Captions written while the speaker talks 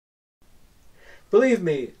Believe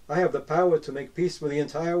me, I have the power to make peace with the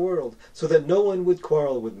entire world, so that no one would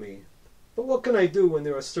quarrel with me. But what can I do when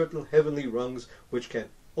there are certain heavenly rungs which can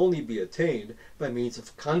only be attained by means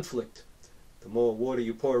of conflict? The more water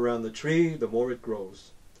you pour around the tree, the more it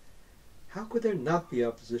grows. How could there not be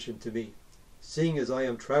opposition to me, seeing as I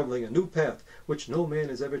am traveling a new path which no man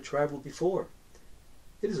has ever traveled before?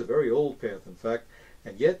 It is a very old path, in fact,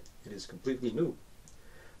 and yet it is completely new.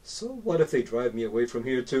 So what if they drive me away from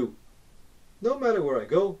here too? No matter where I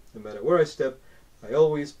go, no matter where I step, I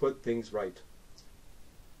always put things right.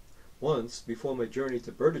 Once, before my journey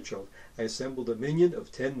to Berdichov, I assembled a minion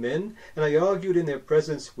of 10 men, and I argued in their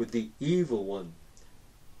presence with the Evil One.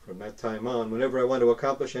 From that time on, whenever I want to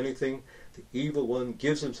accomplish anything, the Evil One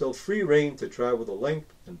gives himself free rein to travel the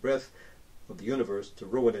length and breadth of the universe to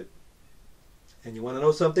ruin it. And you want to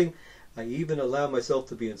know something? I even allow myself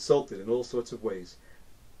to be insulted in all sorts of ways.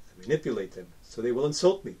 I manipulate them so they will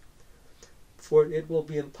insult me. For it will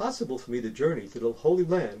be impossible for me to journey to the Holy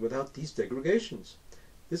Land without these degradations.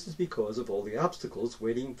 This is because of all the obstacles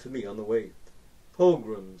waiting for me on the way.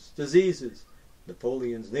 Pogroms, diseases,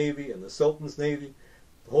 Napoleon's navy and the Sultan's navy,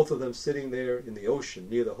 both of them sitting there in the ocean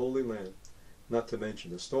near the Holy Land, not to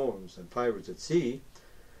mention the storms and pirates at sea.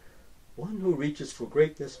 One who reaches for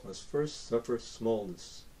greatness must first suffer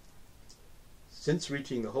smallness. Since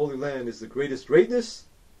reaching the Holy Land is the greatest greatness,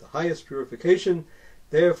 the highest purification,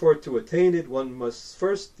 therefore to attain it one must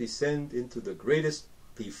first descend into the greatest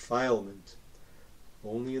defilement.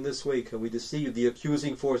 Only in this way can we deceive the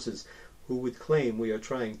accusing forces who would claim we are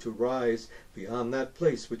trying to rise beyond that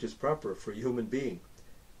place which is proper for a human being.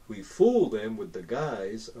 We fool them with the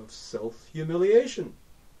guise of self-humiliation.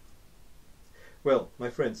 Well, my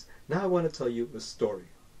friends, now I want to tell you a story.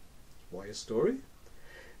 Why a story?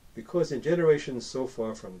 Because in generations so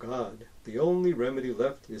far from God, the only remedy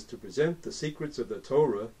left is to present the secrets of the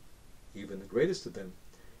Torah, even the greatest of them,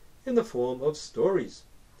 in the form of stories.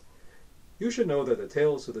 You should know that the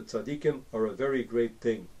tales of the tzaddikim are a very great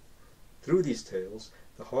thing. Through these tales,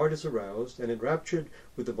 the heart is aroused and enraptured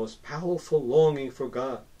with the most powerful longing for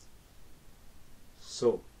God.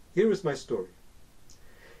 So, here is my story.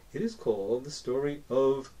 It is called the story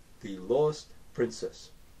of the Lost Princess.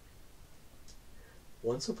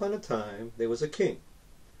 Once upon a time, there was a king.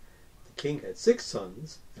 The king had 6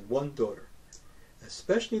 sons and 1 daughter.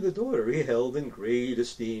 Especially the daughter he held in great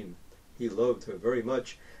esteem. He loved her very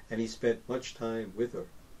much, and he spent much time with her.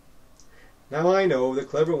 Now I know the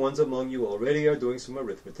clever ones among you already are doing some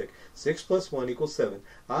arithmetic. 6 plus 1 equals 7.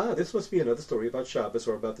 Ah, this must be another story about Shabbos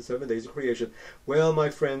or about the 7 days of creation. Well, my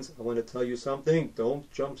friends, I want to tell you something.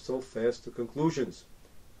 Don't jump so fast to conclusions.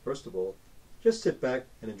 First of all, just sit back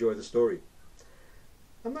and enjoy the story.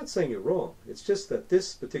 I'm not saying you're wrong. It's just that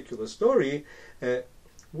this particular story,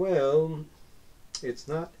 well, it's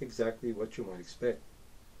not exactly what you might expect.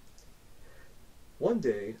 One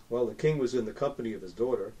day, while the king was in the company of his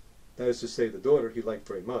daughter, that is to say, the daughter he liked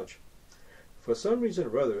very much, for some reason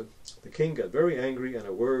or other, the king got very angry and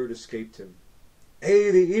a word escaped him.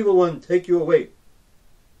 "May the evil one take you away."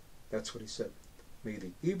 That's what he said. May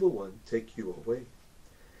the evil one take you away.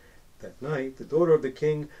 That night, the daughter of the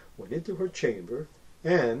king went into her chamber,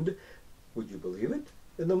 and, would you believe it,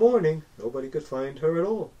 in the morning, nobody could find her at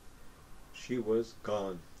all. She was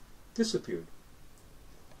gone, disappeared.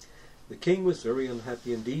 The king was very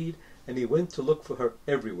unhappy indeed, and he went to look for her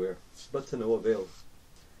everywhere, but to no avail.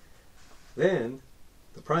 Then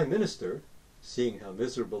the prime minister, seeing how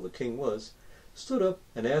miserable the king was, stood up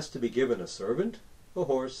and asked to be given a servant, a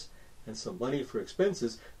horse, and some money for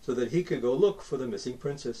expenses so that he could go look for the missing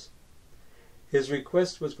princess. His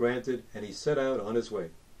request was granted, and he set out on his way.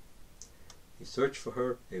 He searched for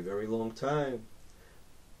her a very long time.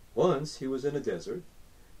 Once he was in a desert,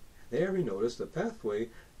 and there he noticed a pathway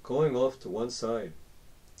going off to one side.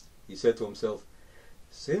 He said to himself,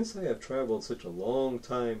 "Since I have traveled such a long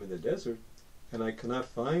time in the desert, and I cannot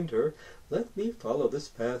find her, let me follow this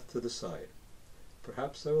path to the side.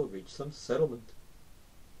 Perhaps I will reach some settlement."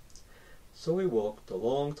 So he walked a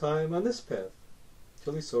long time on this path,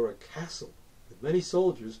 till he saw a castle with many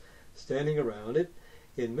soldiers standing around it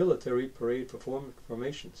in military parade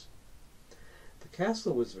formations. The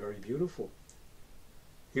castle was very beautiful.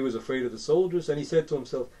 He was afraid of the soldiers, and he said to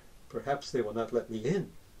himself, "Perhaps they will not let me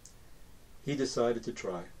in." He decided to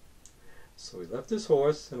try. So he left his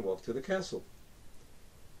horse and walked to the castle.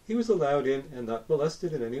 He was allowed in and not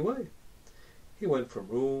molested in any way. He went from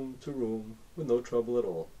room to room with no trouble at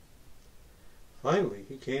all. Finally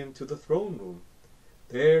he came to the throne room.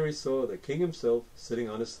 There he saw the king himself sitting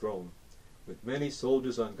on his throne, with many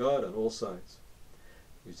soldiers on guard on all sides.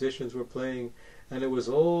 Musicians were playing, and it was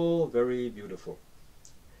all very beautiful.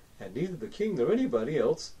 and neither the king nor anybody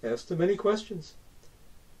else asked him any questions.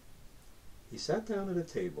 He sat down at a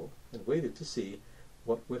table and waited to see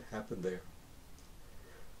what would happen there.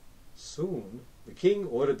 Soon the king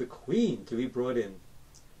ordered the queen to be brought in.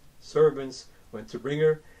 Servants went to bring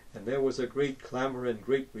her, and there was a great clamor and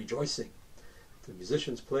great rejoicing. The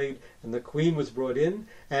musicians played, and the queen was brought in,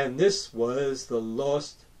 and this was the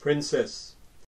lost princess.